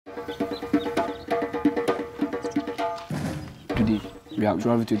We are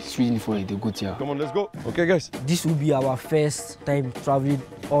traveling to Sweden for the Gothia. Come on, let's go. Okay, guys. This will be our first time traveling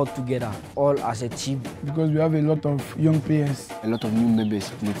all together, all as a team. Because we have a lot of young players. A lot of new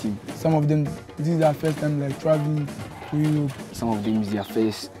members in the team. Some of them, this is their first time like traveling to Europe. Some of them is their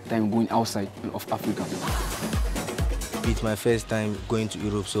first time going outside of Africa. It's my first time going to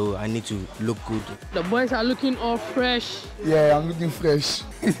Europe, so I need to look good. The boys are looking all fresh. Yeah, I'm looking fresh.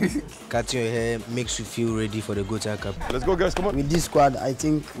 Cutting your hair makes you feel ready for the Gothia Cup. Let's go, guys, come on. With this squad, I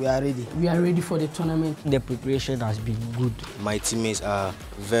think we are ready. We are ready for the tournament. The preparation has been good. My teammates are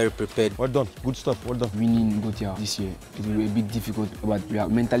very prepared. Well done. Good stuff. Well done. Winning Gothia this year, it will be a bit difficult, but we are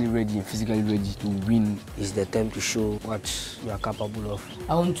mentally ready and physically ready to win. It's the time to show what we are capable of.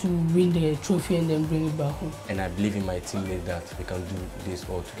 I want to win the trophy and then bring it back home. And I believe in my teammates that we can do this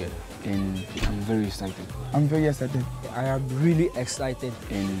all together. And I'm very excited. I'm very excited. I am really excited.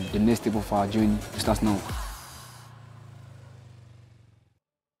 And the next step of our journey starts now.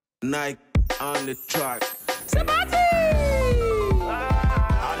 Nike on the track. Sabati!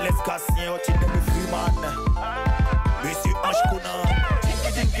 Let's casser au titre de Freeman. Monsieur Ashkuna.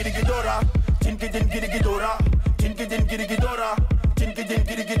 Tinkidin Gidigidora. Tinkidin Gidigidora. Tinkidin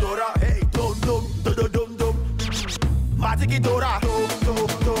Gidigidora. Hey, dom dom dom dom dom. Matigidora.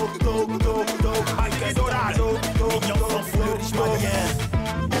 Matigidora. Mignon sans fleur riche malien.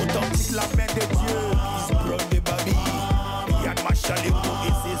 Authentique la main de Dieu. Ils prennent des babilles. Yann Machaléo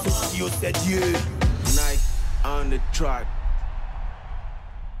et ses sociaux, c'est Dieu. Nike on the track.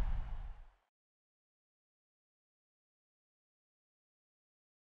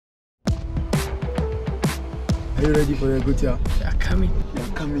 Are you ready for the Gothia? They are coming. They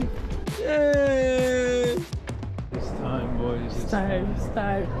are coming. Yay! It's time, boys. It's time. It's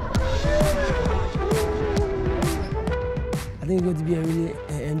time. I think it's going to be a really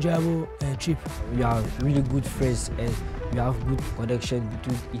enjoyable trip. We are really good friends and we have good connection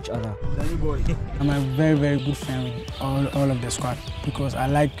between each other. I'm a very, very good friend with all of the squad because I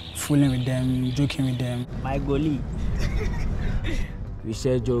like fooling with them, joking with them. My goalie. We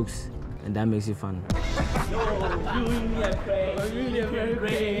share jokes and that makes it fun. Really very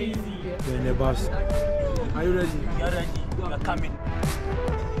crazy. You're in the bus. Are you ready? You're ready. You're coming.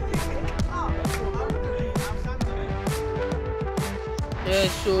 Yeah,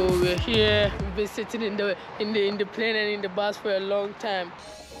 so we're here. We've been sitting in the plane and in the bus for a long time.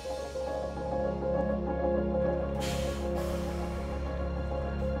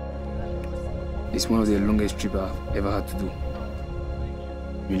 It's one of the longest trips I've ever had to do.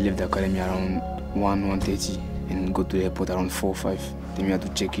 We left the academy around 1:30 and go to the airport around 4 or 5. Then we had to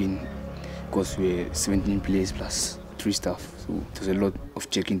check in because we're 17 players plus 3 staff. So it was a lot of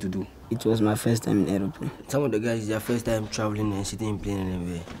checking to do. It was my first time in aeroplane. Some of the guys, it's their first time traveling and sitting in plane and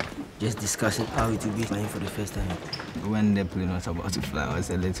we're just discussing how it will be flying for the first time. When the plane was about to fly, I was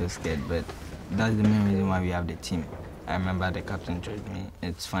a little scared, but that's the main reason why we have the team. I remember the captain told me,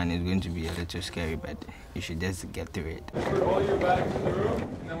 it's fine, it's going to be a little scary, but you should just get through it. Put all your bags in the room,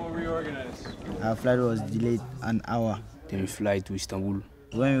 and then we'll reorganize. Our flight was delayed an hour. Then we fly to Istanbul.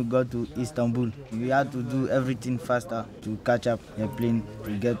 When we got to Istanbul, we had to do everything faster to catch up the plane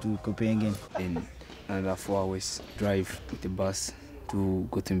to get to Copenhagen. Then another 4 hours drive with the bus to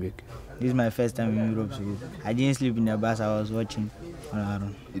Gothenburg. This is my first time in Europe, so I didn't sleep in the bus, I was watching all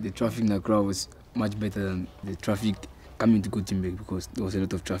around. The traffic in the crowd was much better than the traffic coming to Gothenburg because there was a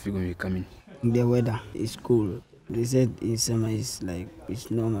lot of traffic when we were coming. The weather is cool. They said in summer it's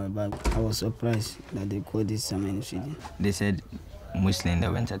normal, but I was surprised that they called this summer in Sweden. They said mostly in the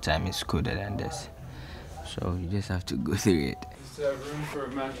winter time it's colder than this, so you just have to go through it. Just have room for a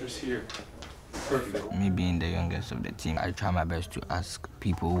mattress here. Perfect. Me being the youngest of the team, I try my best to ask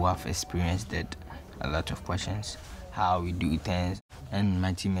people who have experienced it a lot of questions, how we do things, and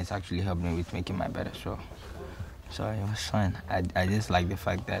my teammates actually helped me with making my better, so it was fun. I just like the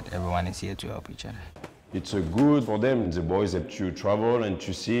fact that everyone is here to help each other. It's good for them, the boys, that you travel and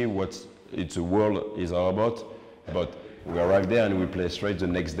to see what the world is all about. But we arrive there and we play straight the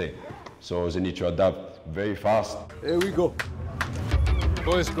next day. So they need to adapt very fast. Here we go.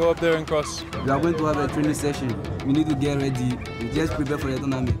 Boys, go up there and cross. We are going to have a training session. We need to get ready. We just prepare for the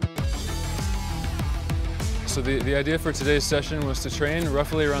tournament. So the idea for today's session was to train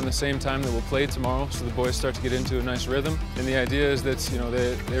roughly around the same time that we'll play tomorrow, so the boys start to get into a nice rhythm. And the idea is that, you know,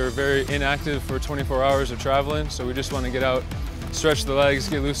 they were very inactive for 24 hours of traveling, so we just want to get out, stretch the legs,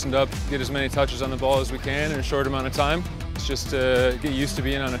 get loosened up, get as many touches on the ball as we can in a short amount of time. It's just to get used to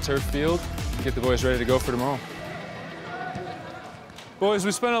being on a turf field and get the boys ready to go for tomorrow. Boys,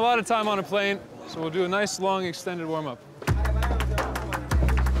 we spent a lot of time on a plane, so we'll do a nice, long, extended warm-up.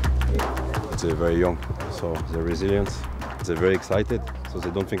 It's very young, so the resilience They're very excited, so they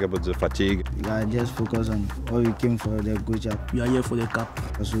don't think about the fatigue. I just focus on what we came for, the Gothia Cup. We are here for the cup.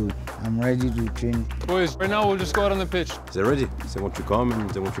 So I'm ready to train. Boys, right now we'll just go out on the pitch. They're ready. They want to come and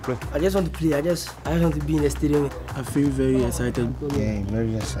they want to play. I just want to play. I just want to be in the stadium. I feel very excited. Yeah,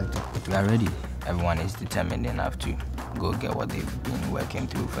 very excited. We are ready. Everyone is determined enough to go get what they've been working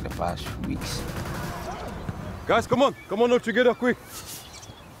through for the past weeks. Guys, come on all together, quick.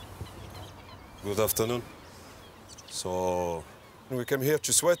 Good afternoon. So we came here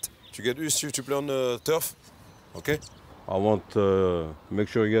to sweat, to get used to play on the turf, okay? I want to make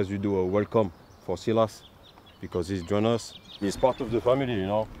sure you guys do a welcome for Silas because he's joined us. He's part of the family, you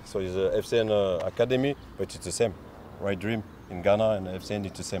know. So he's a FCN academy, but it's the same. Right Dream in Ghana and FCN,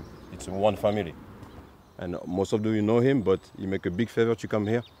 it's the same. It's one family. And most of you know him, but he make a big favor to come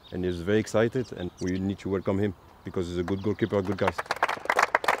here, and he's very excited, and we need to welcome him because he's a good goalkeeper, good guy.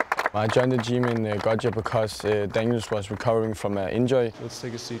 I joined the gym in Gothia because Daniels was recovering from an injury. Let's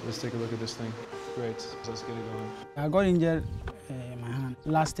take a seat. Let's take a look at this thing. Great. Let's get it going. I got injured in my hand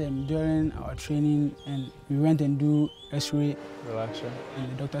last time during our training, and we went and do X-ray. Relax, yeah.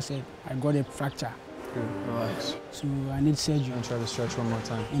 And the doctor said I got a fracture. Good. Relax. So I need surgery. And try to stretch one more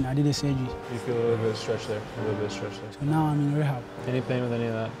time. And I did a surgery. You feel a little bit of stretch there. A little bit of stretch there. So now I'm in rehab. Any pain with any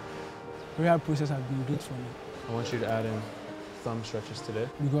of that? Rehab process has been great for me. I want you to add in thumb stretches today.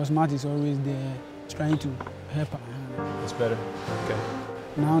 Because Matt is always there trying to help my hand. It's better. Okay.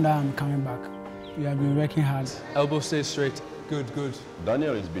 Now that I'm coming back, we have been working hard. Elbow stays straight. Good.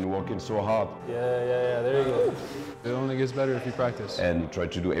 Daniel has been working so hard. Yeah, there you go. It only gets better if you practice. And try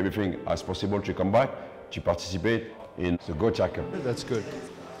to do everything as possible to come back, to participate in the Gothia Cup. That's good.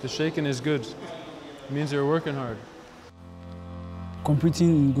 The shaking is good. It means you're working hard. Competing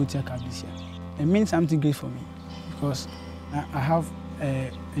in Gothia Cup this year, it means something great for me because I have a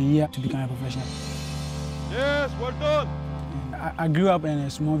year to become a professional. Yes, well done. And I grew up in a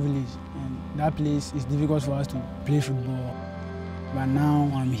small village, and that place is difficult for us to play football. But now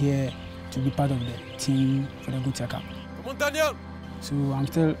I'm here to be part of the team for the Gothia Cup. Come on, Daniel. So I'm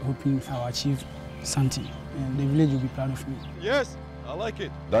still hoping I'll achieve something, and the village will be proud of me. Yes, I like it.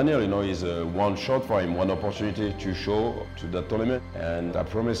 Daniel, you know, is one shot for him, one opportunity to show to that tournament. And I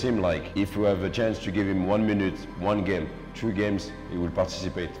promise him, like, if we have a chance to give him 1 minute, 1 game, 2 games, he will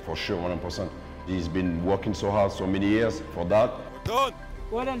participate for sure, 100%. He's been working so hard so many years for that. Done.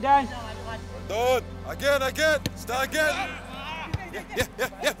 Well done, Dan. Done. Again. Start again.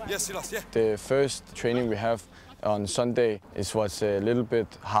 Yeah. Yes, Silas, yeah. The first training we have on Sunday was a little bit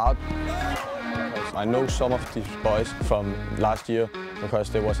hard. I know some of these boys from last year because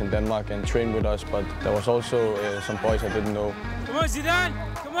they was in Denmark and trained with us, but there was also some boys I didn't know. Come on, Zidane!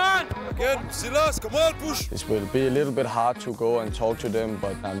 Come on! Again, Silas, come on, push! This will be a little bit hard to go and talk to them,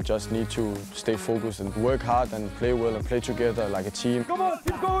 but I just need to stay focused and work hard and play well and play together like a team. Come on,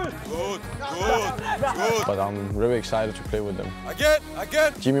 keep going! Good. But I'm really excited to play with them.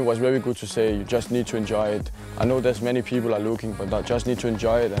 Again! Jimmy was very good to say, you just need to enjoy it. I know there's many people are looking, but I just need to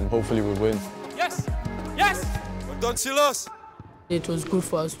enjoy it and hopefully we'll win. Yes! Well done, Silas! It was good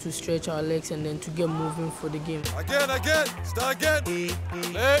for us to stretch our legs and then to get moving for the game. Again! Start again!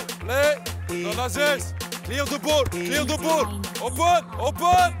 Play! Dans la zest! Clear the ball! Open!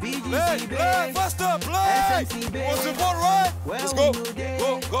 Play! Faster! Play! What's the ball, right? Let's go!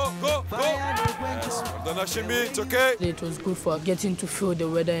 Go! Yes, well done, Hashemi, it's okay. It was good for getting to feel the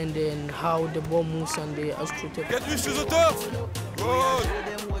weather and then how the ball moves on the AstroTurf. Get used to the turf! Good!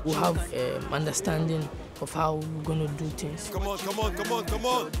 We have understanding of how we're going to do things. Come on,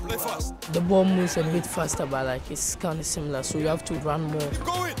 play fast. The ball moves a bit faster, but like it's kind of similar, so you have to run more. Keep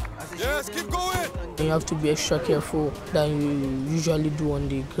going! Yes, keep going! And you have to be extra careful than you usually do on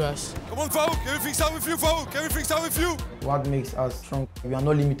the grass. Come on, Farouk, everything's down with you, Farouk, everything's down with you! What makes us strong? We are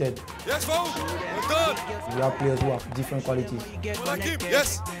not limited. Yes, Farouk, well done! We have players who have different qualities. Like him,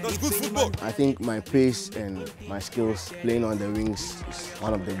 yes, that's good football. I think my pace and my skills playing on the wings is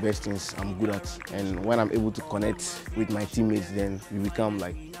one of the best things I'm good at. And when I'm able to connect with my teammates, then we become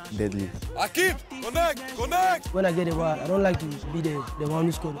like deadly. Akim, connect! When I get the ball, I don't like to be the one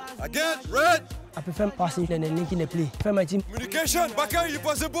who scores. Again, red! I prefer passing and then linking the play. I prefer my team. Communication, Bakari, you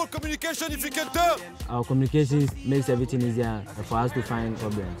pass the ball, communication if you can turn. Our communication makes everything easier for us to find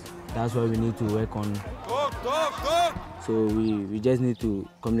problems. That's why we need to work on. Talk! So we just need to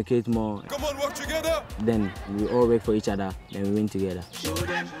communicate more. Come on, work together. Then we all work for each other, then we win together. Well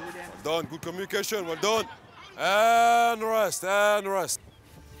done, good communication, well done. And rest.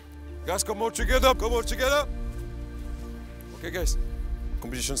 Guys, come on together. Okay, guys,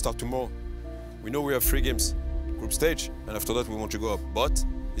 competition starts tomorrow. We know we have 3 games, group stage, and after that we want to go up. But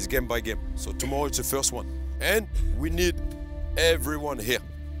it's game by game. So tomorrow it's the first one. And we need everyone here.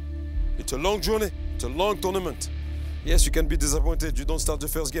 It's a long journey, it's a long tournament. Yes, you can be disappointed you don't start the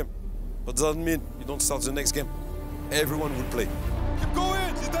first game, but that doesn't mean you don't start the next game. Everyone will play. Keep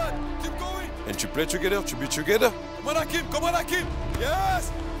going, Zidane, keep going. And to play together, to be together. Come on, Hakim,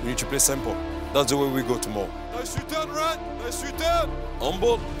 yes! We need to play simple. That's the way we go tomorrow. Nice return, Red, nice return.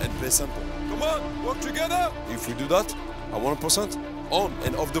 Humble and play simple. Come on, work together. If we do that, at 100%, on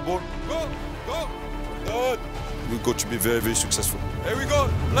and off the ball, go, good. We're going to be very, very successful. Here we go,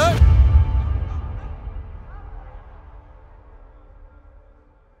 play.